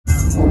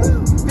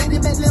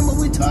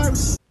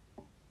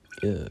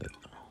Yeah.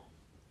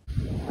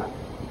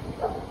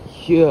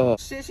 Yeah.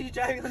 Shit, she's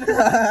driving on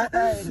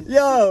the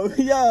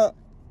Yo.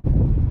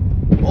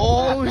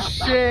 Oh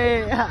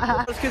shit.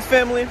 What's Kids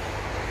family?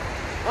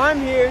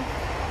 I'm here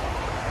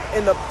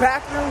in the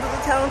back rooms of the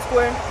town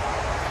square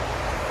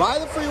by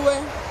the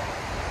freeway.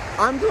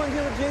 I'm doing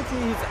here with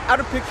JT. He's out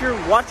of picture,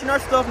 watching our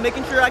stuff,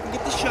 making sure I can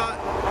get the shot.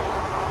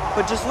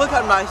 But just look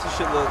how nice this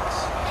shit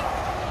looks.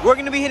 We're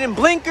gonna be hitting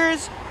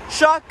blinkers,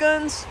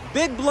 shotguns,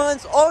 big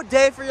blunts all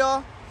day for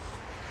y'all.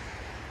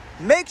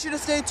 Make sure to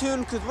stay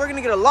tuned because we're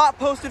gonna get a lot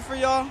posted for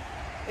y'all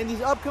in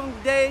these upcoming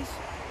days.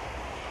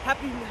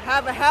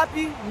 Have a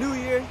happy new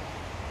year,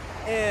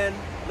 and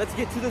let's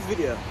get to this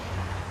video.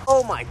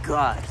 Oh my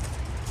god.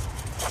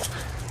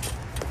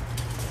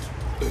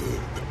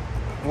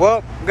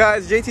 Well,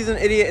 guys, JT's an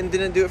idiot and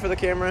didn't do it for the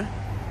camera.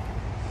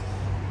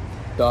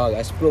 Dog,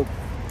 I spilled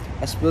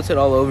it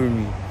all over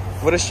me.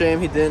 What a shame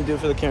he didn't do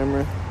it for the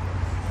camera.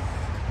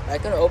 I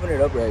couldn't open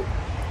it up right.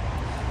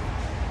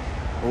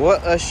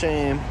 What a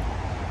shame.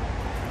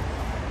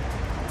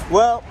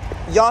 Well,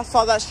 y'all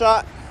saw that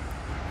shot.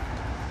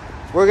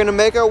 We're gonna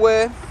make our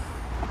way.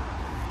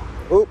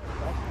 Oop.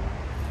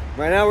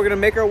 Right now we're gonna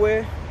make our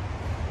way.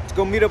 Let's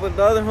go meet up with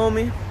the other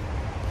homie.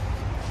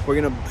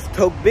 We're gonna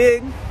toke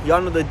big.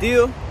 Y'all know the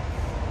deal.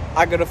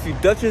 I got a few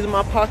Dutches in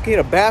my pocket,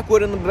 a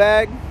backwood in the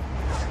bag.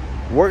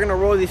 We're gonna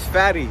roll these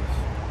fatties.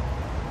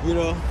 You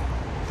know,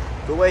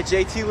 the way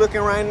JT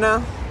looking right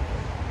now,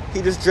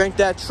 he just drank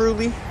that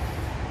Truly.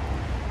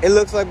 It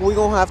looks like we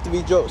gonna have to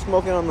be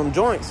smoking on them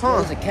joints, huh?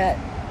 There's a cat.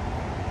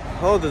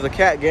 Oh, there's a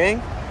cat,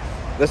 gang.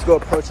 Let's go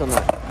approach on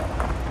that.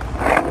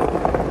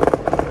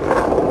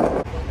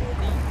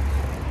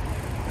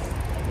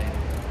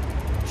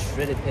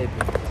 Shredded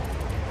paper.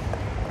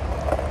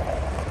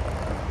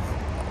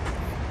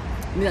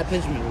 Give me that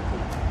Benjamin real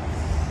quick.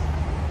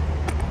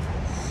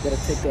 Gotta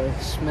take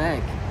a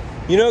smack.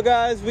 You know,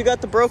 guys, we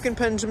got the broken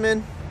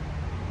Benjamin.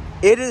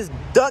 It is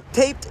duct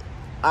taped.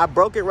 I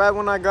broke it right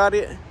when I got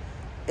it.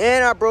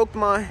 And I broke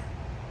my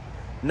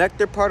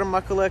nectar part of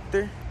my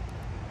collector.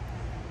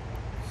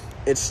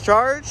 It's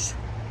charged.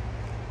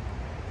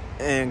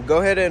 And go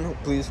ahead and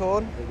please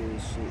hold.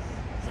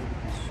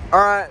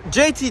 Alright,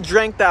 JT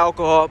drank the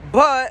alcohol,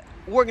 but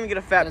we're gonna get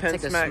a fat pen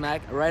take smack. a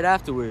smack right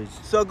afterwards.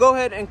 So go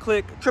ahead and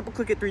triple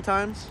click it 3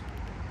 times.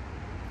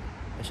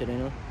 That shit ain't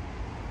no.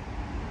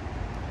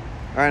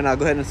 Alright, now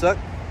go ahead and suck.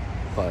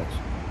 Fudge.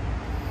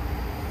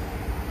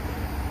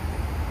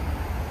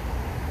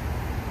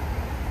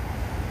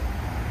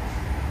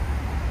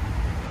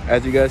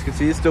 As you guys can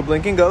see, it's still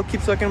blinking. Go,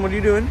 keep sucking. What are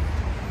you doing?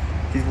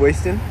 He's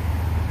wasting.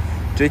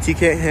 JT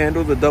can't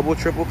handle the double,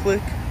 triple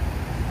click.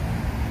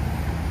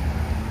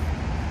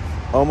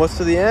 Almost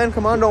to the end.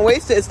 Come on, don't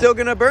waste it. It's still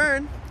gonna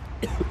burn.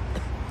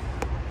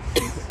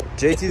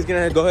 JT's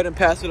gonna go ahead and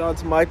pass it on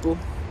to Michael.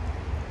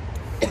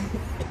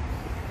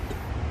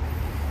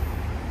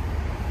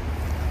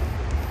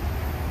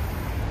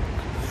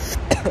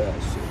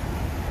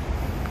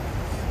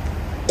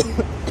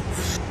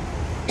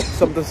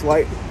 Something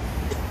slight.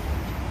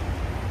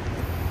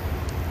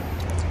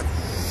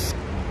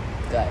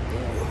 God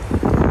damn.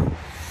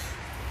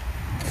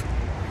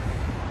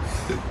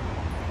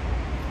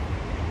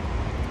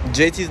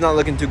 JT's not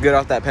looking too good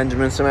off that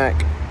Benjamin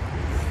smack.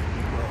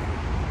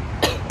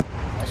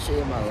 That shit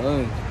in my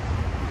lungs.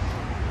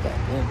 God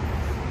damn.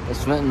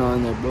 There's fentanyl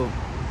in there, bro.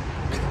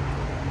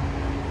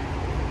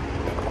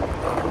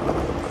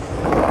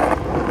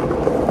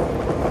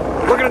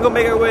 We're gonna go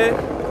make our way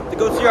to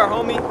go see our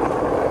homie.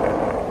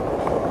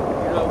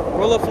 You know,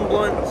 roll up some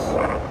blunts.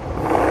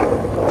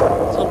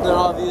 Something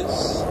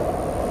obvious.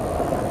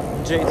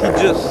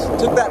 JT just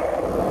took that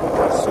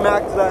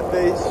smack to that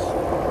face.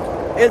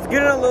 It's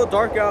getting a little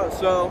dark out,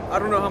 so I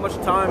don't know how much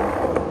time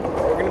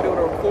we're gonna be able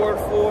to record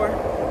for.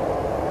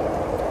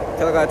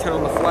 Till I gotta turn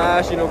on the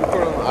flash, you know,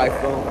 record on the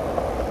iPhone.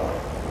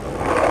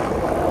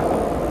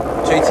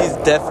 JT's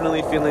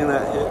definitely feeling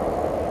that hit.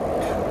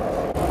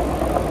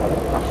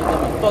 Shit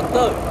got me fucked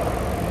up.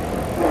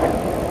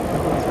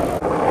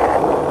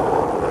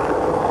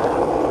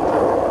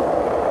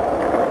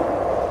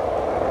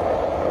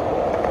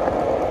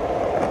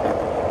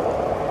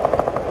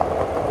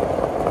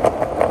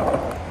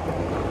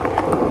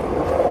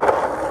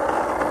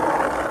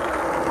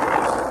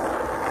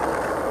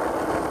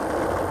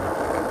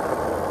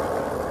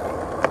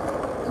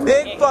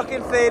 Big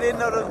fucking faded,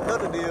 know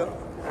the deal.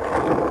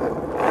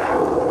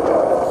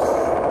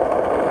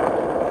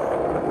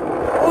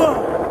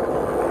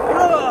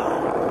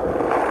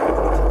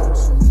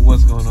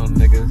 What's going on,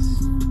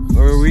 niggas?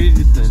 Or we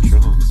did the intro,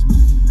 huh?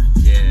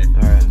 Yeah.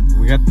 Alright,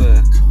 we got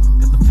the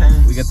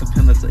pen. We got the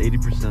pen that's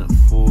 80%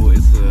 full.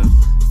 It's a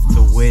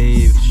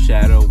Wave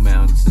Shadow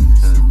Mountain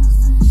pen.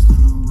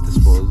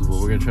 Disposable.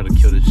 We're gonna try to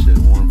kill this shit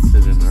in one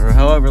sitting, or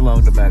however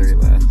long the battery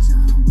lasts.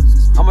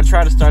 I'm gonna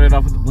try to start it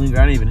off with the blinker.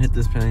 I didn't even hit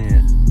this pen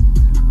yet.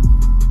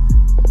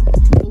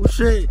 Oh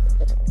shit.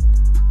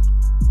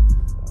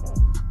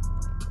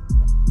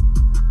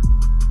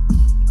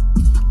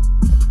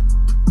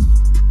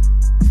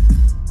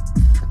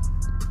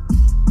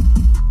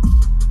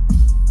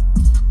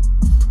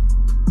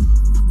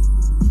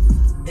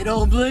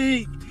 don't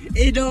blink.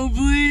 It don't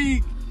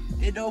blink.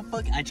 It don't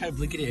fuck. I tried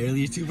blinking it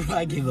earlier too, bro.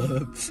 I gave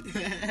up.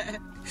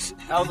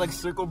 I was like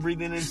circle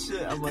breathing and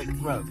shit. I'm like,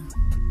 bro,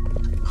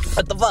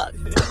 What the fuck?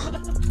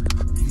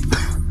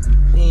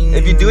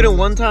 if you do it in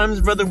one times,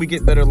 brother, we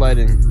get better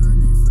lighting.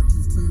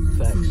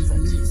 Facts.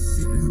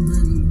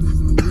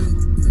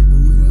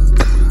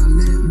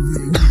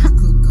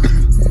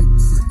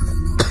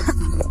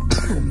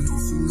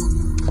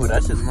 Oh,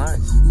 that shit's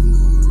nice.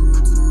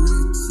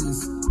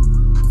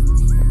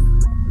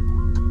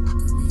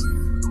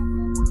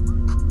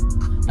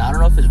 Now, I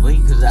don't know if it's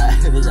blinking because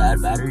there's an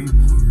add battery.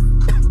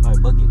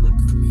 Alright, blink it.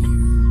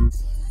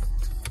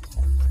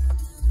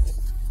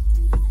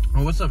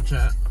 Oh, what's up,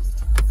 chat?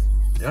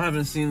 Y'all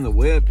haven't seen the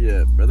whip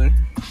yet, brother.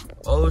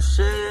 Oh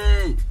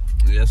shit!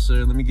 Yes,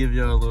 sir. Let me give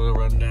y'all a little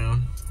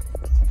rundown.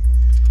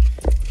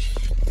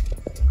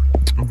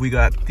 We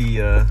got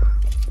the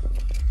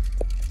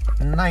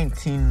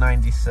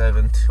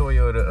 1997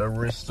 Toyota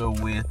Arista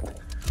with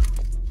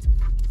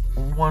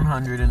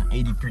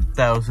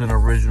 183,000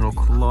 original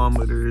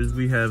kilometers.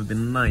 We have the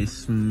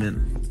nice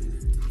mint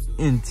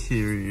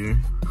interior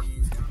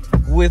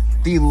with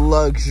the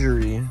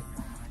luxury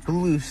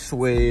blue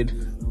suede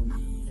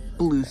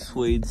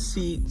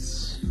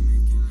seats,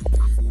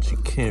 which you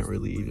can't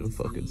really even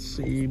fucking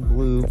see.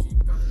 Blue.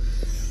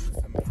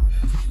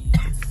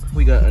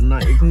 We got a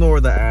nice, ignore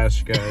the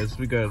ash, guys.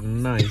 We got a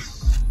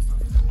nice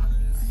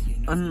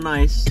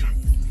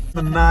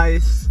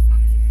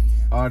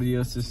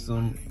audio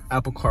system,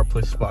 Apple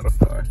CarPlay,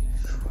 Spotify,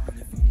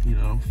 you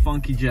know,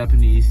 funky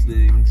Japanese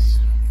things.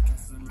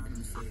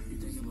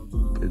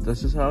 But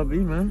that's just how it be,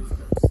 man.